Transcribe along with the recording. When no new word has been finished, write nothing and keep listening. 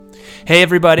Hey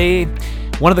everybody!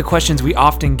 One of the questions we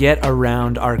often get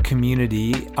around our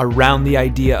community, around the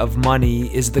idea of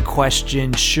money, is the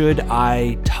question, should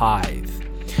I tithe?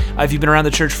 If you've been around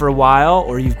the church for a while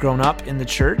or you've grown up in the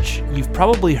church, you've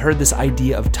probably heard this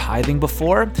idea of tithing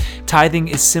before. Tithing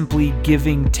is simply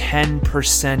giving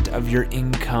 10% of your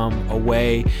income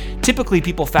away. Typically,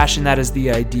 people fashion that as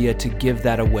the idea to give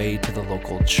that away to the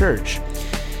local church.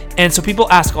 And so people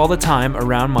ask all the time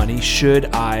around money, should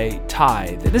I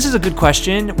tithe? This is a good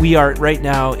question. We are right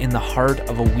now in the heart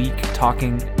of a week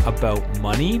talking about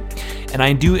money. And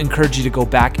I do encourage you to go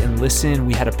back and listen.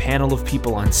 We had a panel of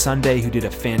people on Sunday who did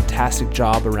a fantastic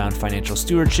job around financial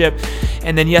stewardship.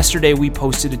 And then yesterday we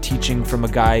posted a teaching from a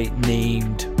guy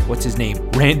named,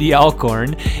 Randy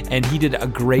Alcorn, and he did a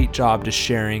great job just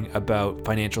sharing about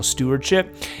financial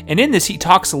stewardship. And in this, he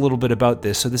talks a little bit about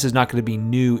this, so this is not going to be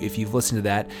new if you've listened to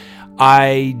that.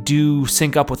 I do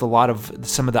sync up with a lot of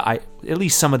some of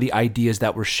the ideas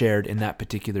that were shared in that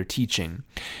particular teaching.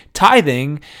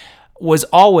 Tithing was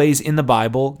always in the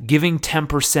Bible, giving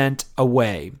 10%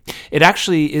 away. It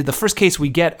actually, the first case we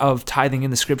get of tithing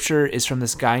in the scripture is from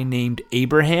this guy named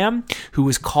Abraham, who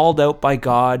was called out by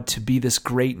God to be this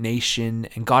great nation.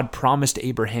 And God promised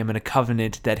Abraham in a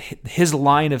covenant that his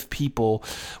line of people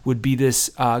would be this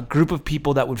group of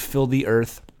people that would fill the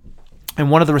earth.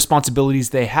 And one of the responsibilities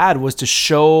they had was to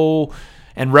show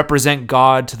and represent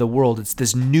God to the world. It's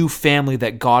this new family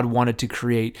that God wanted to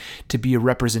create to be a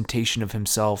representation of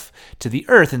himself to the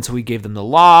earth. And so he gave them the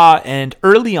law. And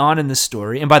early on in the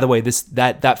story, and by the way,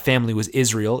 that family was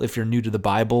Israel. If you're new to the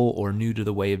Bible or new to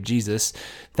the way of Jesus,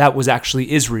 that was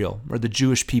actually Israel, or the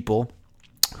Jewish people,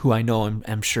 who I know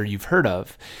I'm sure you've heard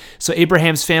of. So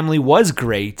Abraham's family was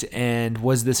great and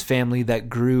was this family that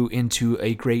grew into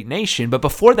a great nation. But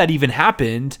before that even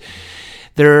happened,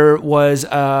 there was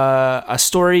a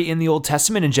story in the Old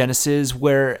Testament in Genesis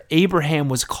where Abraham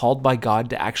was called by God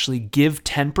to actually give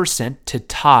 10% to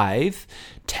tithe,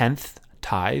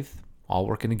 tithe, all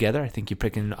working together. I think you're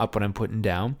picking up what I'm putting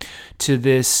down, to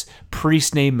this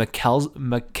priest named Melchizedek.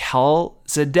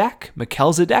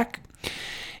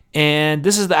 And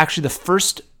this is actually the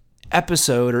first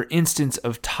episode or instance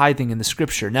of tithing in the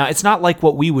scripture. Now, it's not like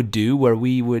what we would do where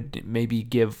we would maybe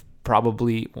give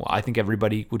I think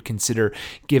everybody would consider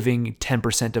giving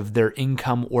 10% of their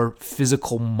income or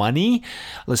physical money.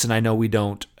 Listen, I know we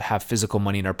don't have physical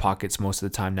money in our pockets most of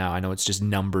the time now. I know it's just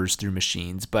numbers through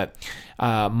machines, but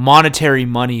monetary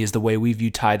money is the way we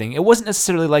view tithing. It wasn't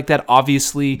necessarily like that,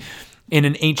 obviously. In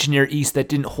an ancient Near East that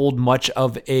didn't hold much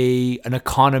of an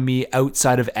economy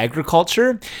outside of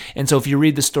agriculture. And so if you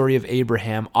read the story of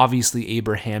Abraham, obviously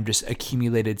Abraham just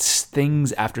accumulated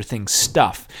things after things,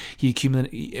 stuff. He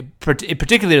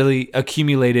particularly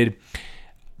accumulated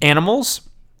animals,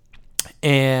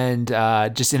 and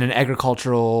just in an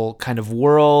agricultural kind of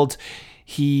world,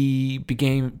 he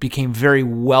became very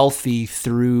wealthy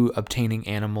through obtaining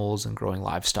animals and growing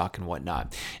livestock and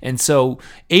whatnot. And so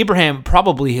Abraham,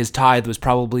 probably his tithe was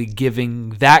probably giving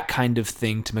that kind of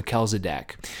thing to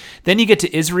Melchizedek. Then you get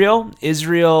to Israel.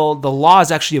 Israel, the law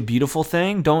is actually a beautiful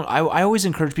thing. I always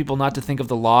encourage people not to think of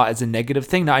the law as a negative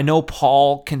thing. Now, I know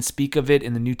Paul can speak of it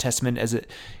in the New Testament as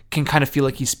it can kind of feel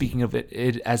like he's speaking of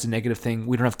it as a negative thing.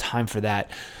 We don't have time for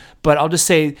that. But I'll just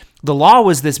say the law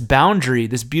was this boundary,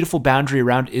 this beautiful boundary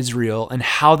around Israel and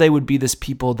how they would be this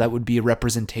people that would be a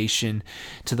representation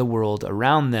to the world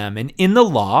around them. And in the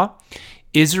law,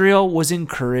 Israel was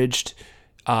encouraged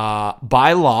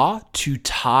by law to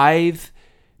tithe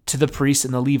to the priests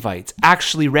and the Levites.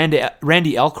 Actually,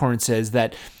 Randy Alcorn says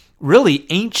that really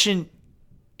ancient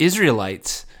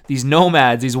Israelites, these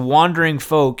nomads, these wandering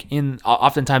folk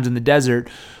oftentimes in the desert,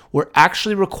 were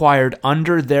actually required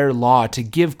under their law to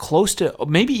give close to,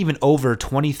 maybe even over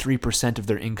 23% of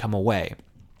their income away.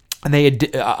 And they had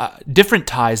different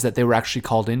tithes that they were actually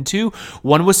called into.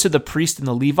 One was to the priest and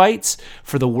the Levites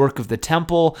for the work of the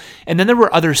temple. And then there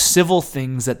were other civil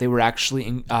things that they were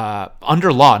actually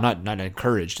under law, not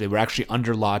encouraged. They were actually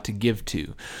under law to give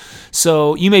to.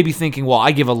 So you may be thinking, well,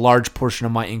 I give a large portion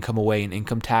of my income away in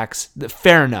income tax.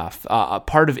 Fair enough. A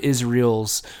part of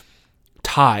Israel's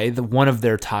tithe, one of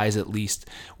their tithes at least,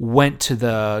 went to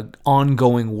the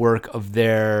ongoing work of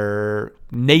their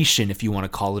nation, if you want to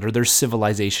call it, or their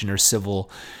civilization or civil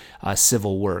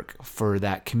work for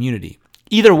that community.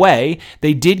 Either way,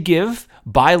 they did give,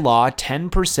 by law,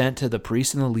 10% to the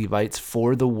priests and the Levites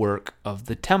for the work of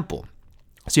the temple.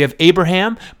 So you have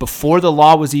Abraham, before the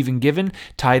law was even given,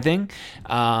 tithing.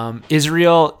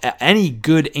 Israel, any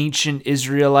good ancient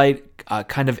Israelite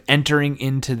kind of entering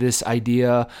into this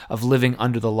idea of living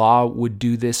under the law would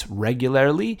do this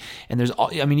regularly. And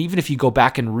even if you go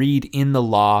back and read in the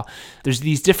law, there's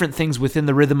these different things within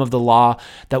the rhythm of the law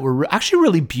that were actually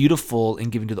really beautiful in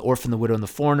giving to the orphan, the widow, and the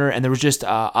foreigner. And there was just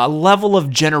a level of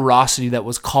generosity that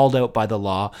was called out by the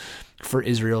law for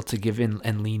Israel to give in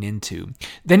and lean into.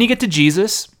 Then you get to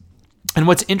Jesus. And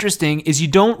what's interesting is you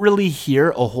don't really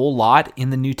hear a whole lot in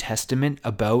the New Testament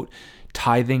about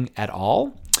tithing at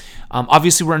all.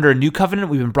 Obviously, we're under a new covenant.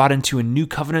 We've been brought into a new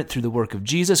covenant through the work of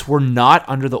Jesus. We're not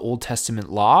under the Old Testament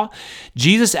law.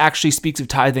 Jesus actually speaks of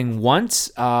tithing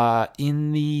once I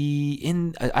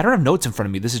don't have notes in front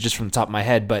of me. This is just from the top of my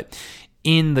head, but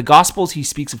in the Gospels, he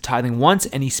speaks of tithing once,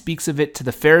 and he speaks of it to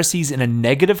the Pharisees in a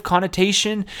negative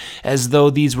connotation, as though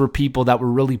these were people that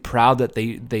were really proud that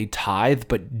they tithe,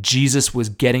 but Jesus was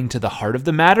getting to the heart of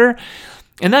the matter.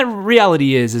 And that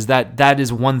reality is that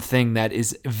is one thing that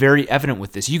is very evident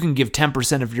with this. You can give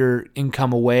 10% of your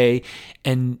income away,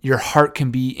 and your heart can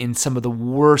be in some of the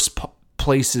worst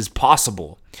places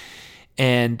possible.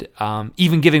 And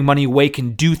even giving money away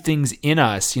can do things in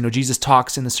us. Jesus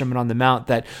talks in the Sermon on the Mount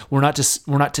that we're not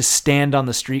to stand on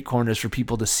the street corners for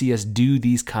people to see us do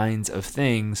these kinds of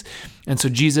things. And so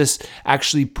Jesus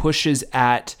actually pushes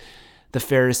at the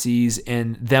Pharisees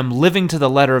and them living to the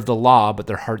letter of the law, but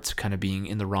their hearts kind of being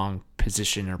in the wrong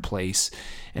position or place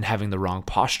and having the wrong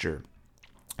posture.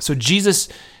 So Jesus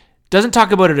doesn't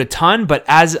talk about it a ton, but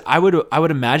as I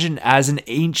would imagine, as an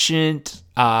ancient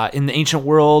in the ancient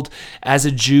world, as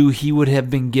a Jew, he would have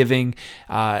been giving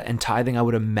and tithing. I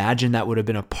would imagine that would have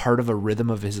been a part of a rhythm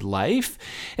of his life.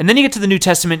 And then you get to the New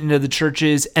Testament, into the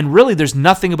churches, and really there's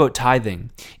nothing about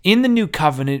tithing. In the New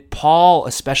Covenant, Paul,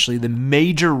 especially the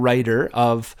major writer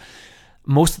of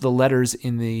most of the letters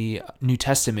in the New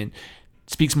Testament,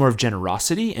 speaks more of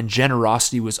generosity, and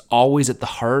generosity was always at the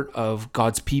heart of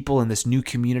God's people in this new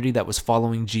community that was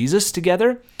following Jesus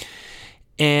together.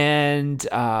 And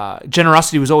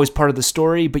generosity was always part of the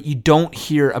story, but you don't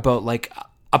hear about like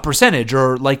a percentage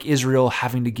or like Israel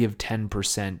having to give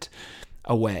 10%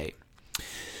 away.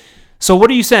 So what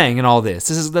are you saying in all this?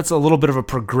 That's a little bit of a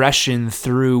progression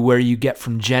through where you get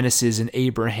from Genesis and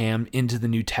Abraham into the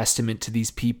New Testament to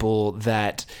these people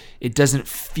that it doesn't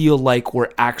feel like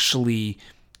we're actually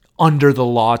under the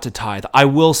law to tithe. I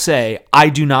will say, I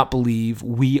do not believe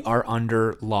we are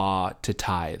under law to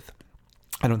tithe.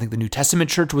 I don't think the New Testament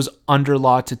church was under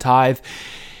law to tithe.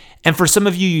 And for some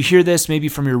of you, you hear this maybe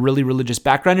from your really religious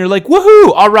background. You're like,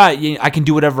 woohoo, all right, I can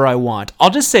do whatever I want. I'll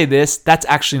just say this, that's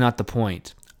actually not the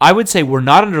point. I would say we're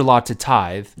not under law to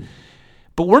tithe,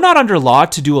 but we're not under law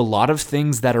to do a lot of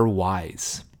things that are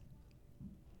wise.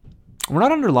 We're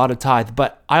not under law to tithe,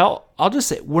 but I'll just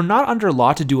say we're not under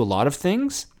law to do a lot of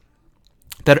things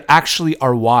that actually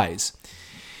are wise.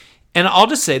 And I'll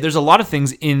just say there's a lot of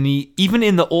things even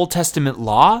in the Old Testament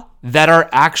law that are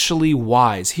actually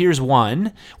wise. Here's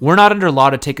one. We're not under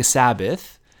law to take a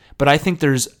Sabbath, but I think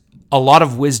there's a lot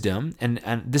of wisdom, and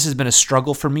this has been a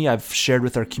struggle for me. I've shared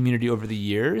with our community over the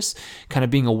years, kind of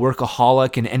being a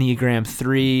workaholic, an Enneagram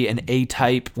 3, an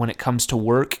A-type when it comes to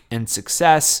work and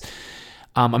success.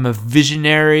 I'm a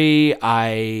visionary. I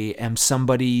am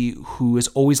somebody who is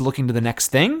always looking to the next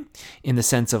thing in the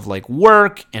sense of like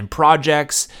work and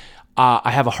projects.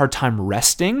 I have a hard time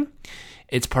resting.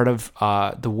 It's part of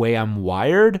the way I'm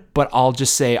wired, but I'll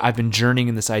just say I've been journeying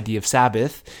in this idea of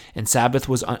Sabbath, and Sabbath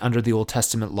was under the Old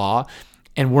Testament law,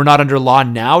 and we're not under law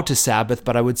now to Sabbath,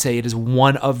 but I would say it is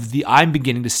I'm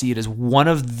beginning to see it as one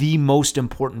of the most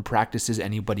important practices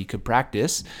anybody could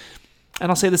practice, and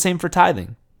I'll say the same for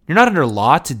tithing. You're not under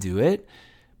law to do it,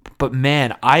 but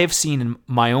man, I have seen in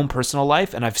my own personal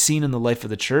life, and I've seen in the life of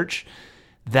the church,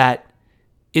 that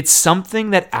it's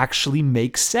something that actually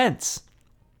makes sense.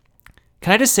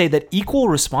 Can I just say that equal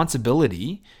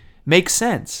responsibility makes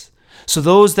sense? So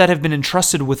those that have been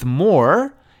entrusted with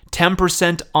more,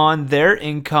 10% on their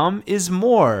income is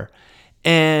more.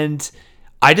 And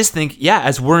I just think,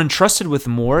 as we're entrusted with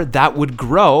more, that would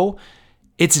grow.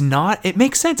 It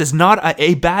makes sense. It's not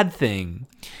a bad thing.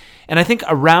 And I think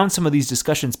around some of these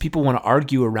discussions, people want to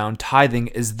argue around tithing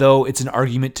as though it's an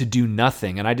argument to do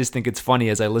nothing. And I just think it's funny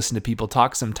as I listen to people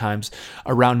talk sometimes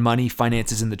around money,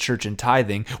 finances in the church, and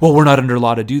tithing. Well, we're not under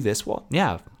law to do this. Well,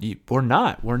 yeah, we're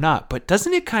not. But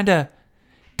doesn't it kind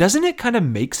of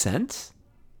make sense?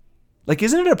 Like,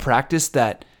 isn't it a practice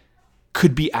that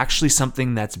could be actually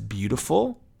something that's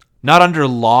beautiful? Not under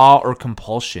law or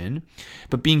compulsion,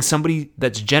 but being somebody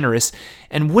that's generous.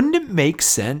 And wouldn't it make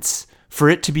sense for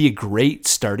it to be a great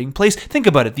starting place? Think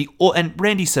about it. And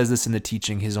Randy says this in the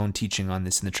teaching, his own teaching on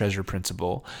this in the Treasure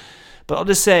Principle. But I'll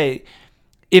just say,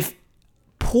 if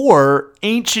poor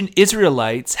ancient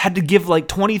Israelites had to give like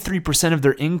 23% of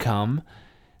their income,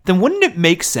 then wouldn't it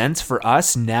make sense for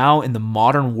us now in the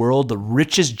modern world, the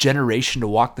richest generation to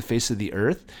walk the face of the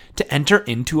earth, to enter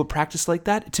into a practice like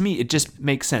that? To me, it just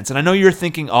makes sense. And I know you're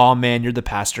thinking, oh man, you're the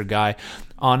pastor guy.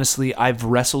 Honestly, I've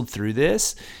wrestled through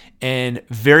this, and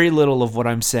very little of what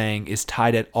I'm saying is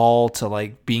tied at all to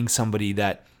like being somebody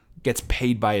that gets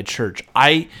paid by a church.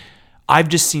 I've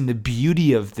just seen the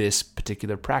beauty of this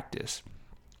particular practice.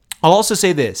 I'll also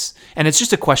say this, and it's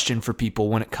just a question for people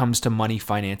when it comes to money,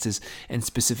 finances, and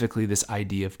specifically this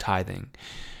idea of tithing.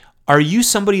 Are you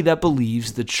somebody that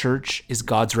believes the church is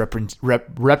God's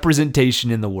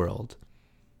representation in the world?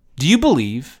 Do you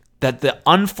believe that the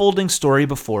unfolding story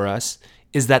before us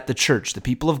is that the church, the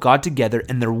people of God together,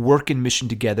 and their work and mission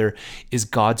together is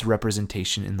God's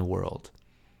representation in the world?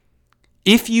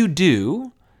 If you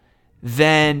do,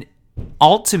 then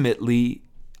ultimately,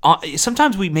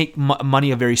 sometimes we make money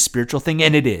a very spiritual thing,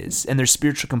 and it is, and there's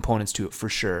spiritual components to it for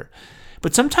sure.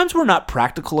 But sometimes we're not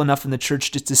practical enough in the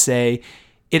church just to say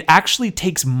it actually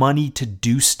takes money to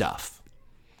do stuff.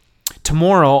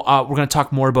 Tomorrow, we're going to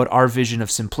talk more about our vision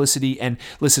of simplicity. And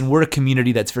listen, we're a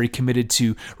community that's very committed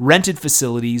to rented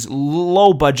facilities,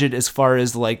 low budget as far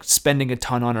as like spending a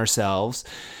ton on ourselves.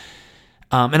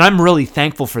 And I'm really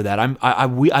thankful for that.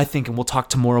 I think, and we'll talk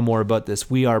tomorrow more about this,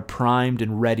 we are primed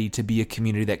and ready to be a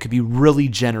community that could be really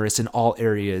generous in all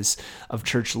areas of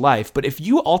church life. But if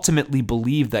you ultimately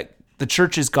believe that the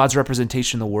church is God's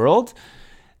representation in the world,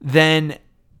 then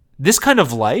this kind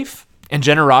of life and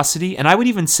generosity, and I would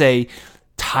even say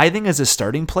tithing as a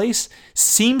starting place,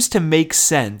 seems to make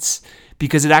sense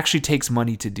because it actually takes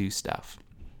money to do stuff.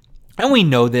 And we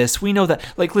know this. We know that,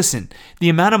 like, listen, the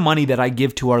amount of money that I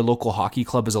give to our local hockey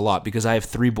club is a lot because I have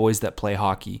 3 boys that play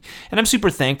hockey. And I'm super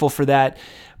thankful for that.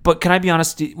 But can I be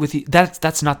honest with you?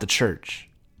 That's not the church.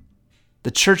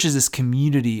 The church is this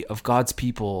community of God's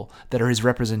people that are his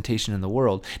representation in the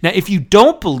world. Now, if you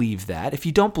don't believe that, if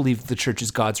you don't believe the church is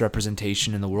God's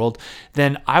representation in the world,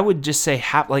 then I would just say,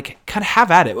 have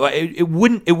at it.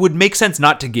 It would make sense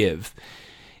not to give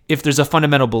if there's a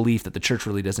fundamental belief that the church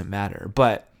really doesn't matter.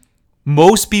 But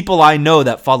most people I know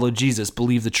that follow Jesus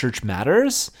believe the church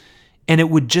matters, and it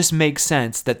would just make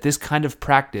sense that this kind of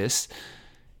practice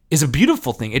is a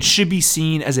beautiful thing. It should be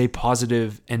seen as a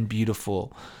positive and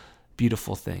beautiful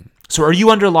thing. So are you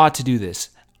under law to do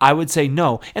this? I would say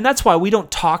no. And that's why we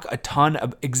don't talk a ton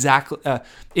of exactly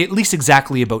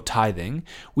about tithing.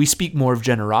 We speak more of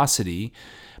generosity.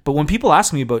 But when people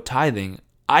ask me about tithing,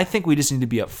 I think we just need to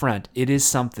be upfront. It is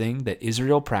something that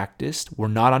Israel practiced. We're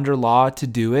not under law to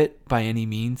do it by any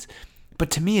means.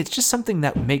 But to me, it's just something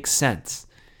that makes sense.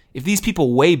 If these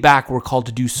people way back were called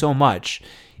to do so much,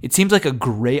 it seems like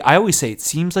I always say it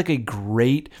seems like a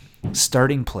great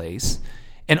starting place.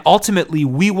 And ultimately,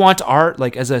 we want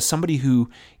as somebody who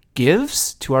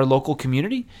gives to our local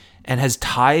community and has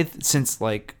tithed since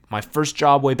like my first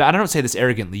job way back. I don't say this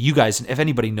arrogantly. You guys, if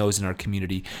anybody knows in our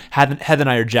community, Heather and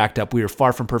I are jacked up. We are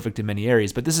far from perfect in many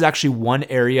areas, but this is actually one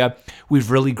area we've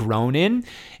really grown in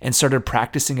and started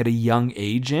practicing at a young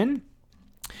age in.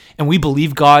 And we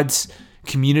believe God's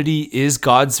community is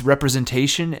God's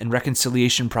representation and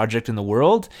reconciliation project in the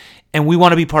world. And we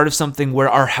want to be part of something where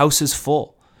our house is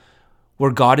full,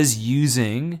 where God is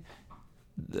using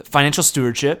financial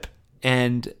stewardship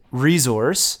and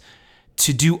resource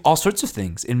to do all sorts of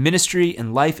things in ministry,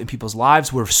 in life, in people's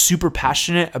lives. We're super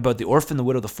passionate about the orphan, the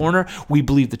widow, the foreigner. We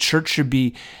believe the church should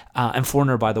be, and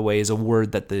foreigner, by the way, is a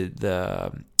word that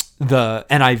the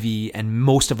NIV and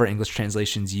most of our English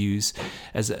translations use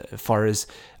as far as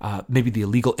maybe the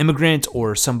illegal immigrant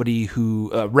or somebody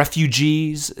who,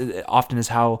 refugees, often is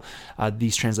how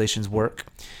these translations work.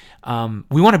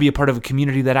 We want to be a part of a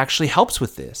community that actually helps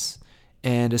with this.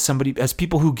 And as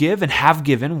people who give and have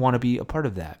given, want to be a part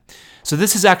of that. So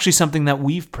this is actually something that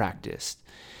we've practiced.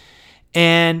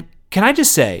 And can I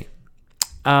just say,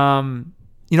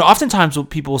 oftentimes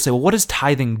people will say, well, what does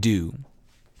tithing do?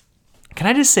 Can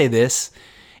I just say this?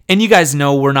 And you guys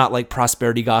know we're not like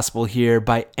prosperity gospel here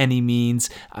by any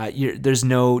means. There's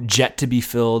no jet to be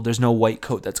filled. There's no white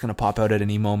coat that's going to pop out at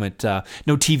any moment.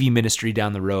 No TV ministry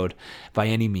down the road by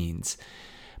any means.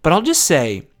 But I'll just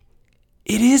say,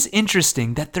 it is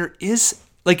interesting that there is,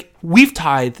 like, we've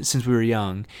tithed since we were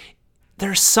young.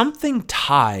 There's something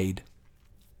tied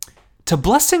to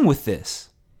blessing with this.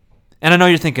 And I know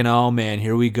you're thinking, oh man,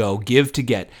 here we go, give to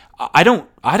get. I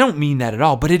don't mean that at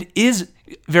all, but it is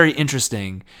very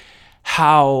interesting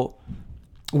how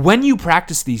when you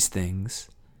practice these things,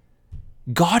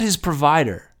 God is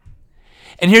provider.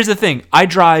 And here's the thing, I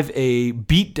drive a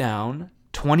beat down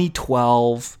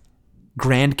 2012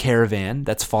 Grand Caravan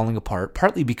that's falling apart,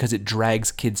 partly because it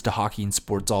drags kids to hockey and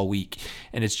sports all week,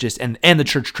 and it's just and the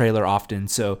church trailer often,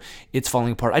 so it's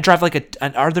falling apart. I drive like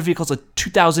an other vehicle's a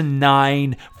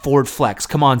 2009 Ford Flex.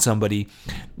 Come on, somebody.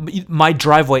 My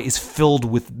driveway is filled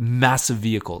with massive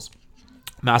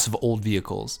old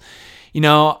vehicles.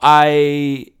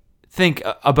 I think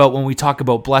about when we talk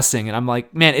about blessing, and I'm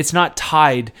like, man, it's not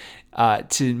tied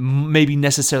to maybe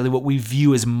necessarily what we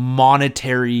view as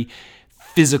monetary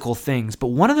physical things. But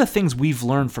one of the things we've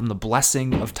learned from the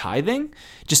blessing of tithing,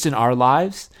 just in our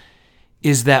lives,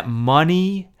 is that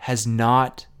money has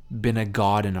not been a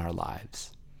god in our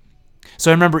lives.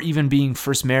 So I remember even being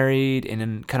first married and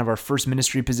in kind of our first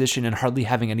ministry position and hardly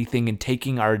having anything, and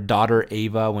taking our daughter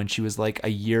Ava when she was like a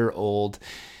year old.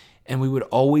 And we would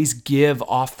always give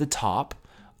off the top,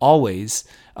 always,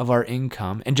 of our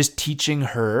income, and just teaching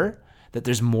her that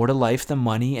there's more to life than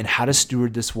money and how to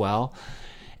steward this well.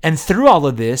 And through all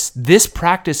of this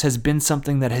practice has been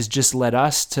something that has just led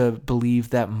us to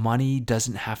believe that money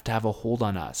doesn't have to have a hold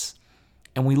on us.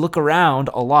 And we look around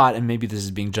a lot, and maybe this is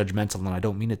being judgmental, and I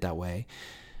don't mean it that way,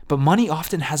 but money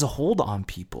often has a hold on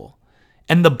people.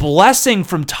 And the blessing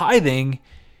from tithing,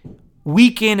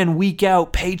 week in and week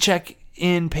out, paycheck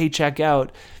in, paycheck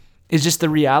out, is just the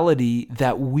reality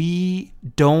that we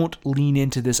don't lean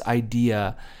into this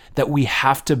idea that we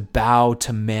have to bow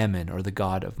to mammon, or the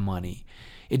god of money.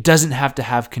 It doesn't have to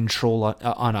have control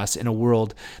on us in a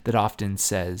world that often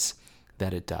says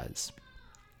that it does.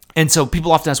 And so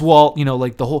people often ask, well,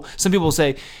 some people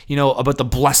say, about the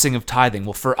blessing of tithing.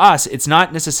 Well, for us, it's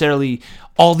not necessarily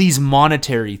all these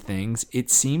monetary things. It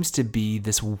seems to be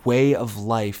this way of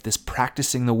life, this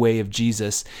practicing the way of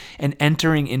Jesus, and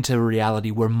entering into a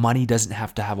reality where money doesn't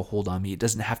have to have a hold on me. It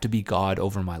doesn't have to be God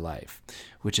over my life,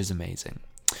 which is amazing.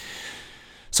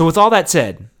 So with all that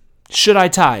said, should I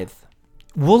tithe?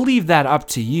 We'll leave that up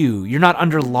to you. You're not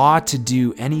under law to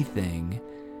do anything.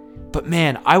 But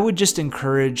man, I would just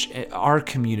encourage our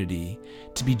community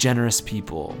to be generous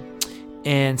people.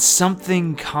 And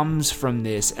something comes from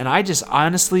this. And I just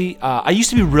honestly, I used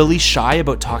to be really shy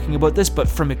about talking about this, but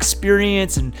from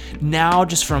experience and now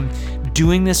just from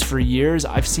doing this for years,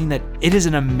 I've seen that it is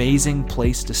an amazing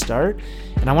place to start.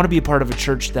 And I want to be a part of a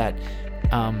church that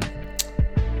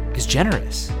is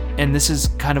generous. And this is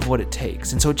kind of what it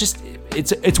takes. And so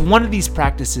it's one of these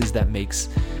practices that makes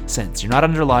sense. You're not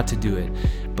under law to do it,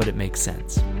 but it makes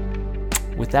sense.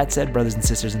 With that said, brothers and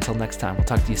sisters, until next time, we'll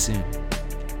talk to you soon.